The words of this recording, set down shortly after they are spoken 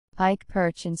Pike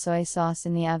perch in soy sauce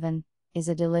in the oven is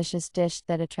a delicious dish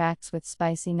that attracts with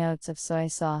spicy notes of soy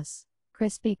sauce,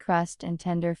 crispy crust and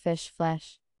tender fish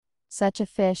flesh. Such a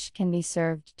fish can be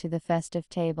served to the festive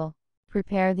table.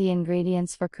 Prepare the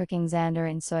ingredients for cooking zander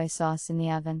in soy sauce in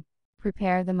the oven.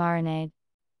 Prepare the marinade.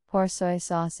 Pour soy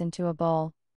sauce into a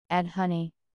bowl. Add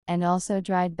honey, and also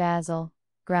dried basil,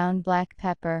 ground black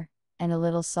pepper, and a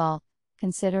little salt,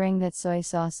 considering that soy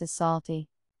sauce is salty.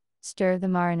 Stir the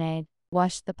marinade.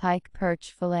 Wash the pike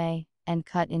perch fillet, and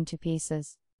cut into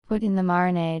pieces. Put in the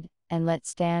marinade, and let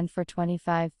stand for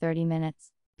 25-30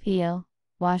 minutes. Peel,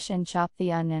 wash and chop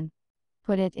the onion.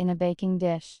 Put it in a baking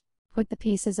dish. Put the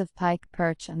pieces of pike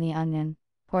perch on the onion.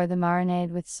 Pour the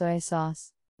marinade with soy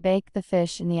sauce. Bake the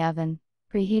fish in the oven,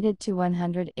 preheated to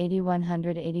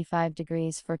 180-185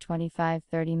 degrees for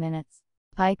 25-30 minutes.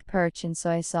 Pike perch in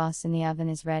soy sauce in the oven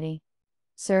is ready.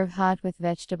 Serve hot with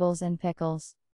vegetables and pickles.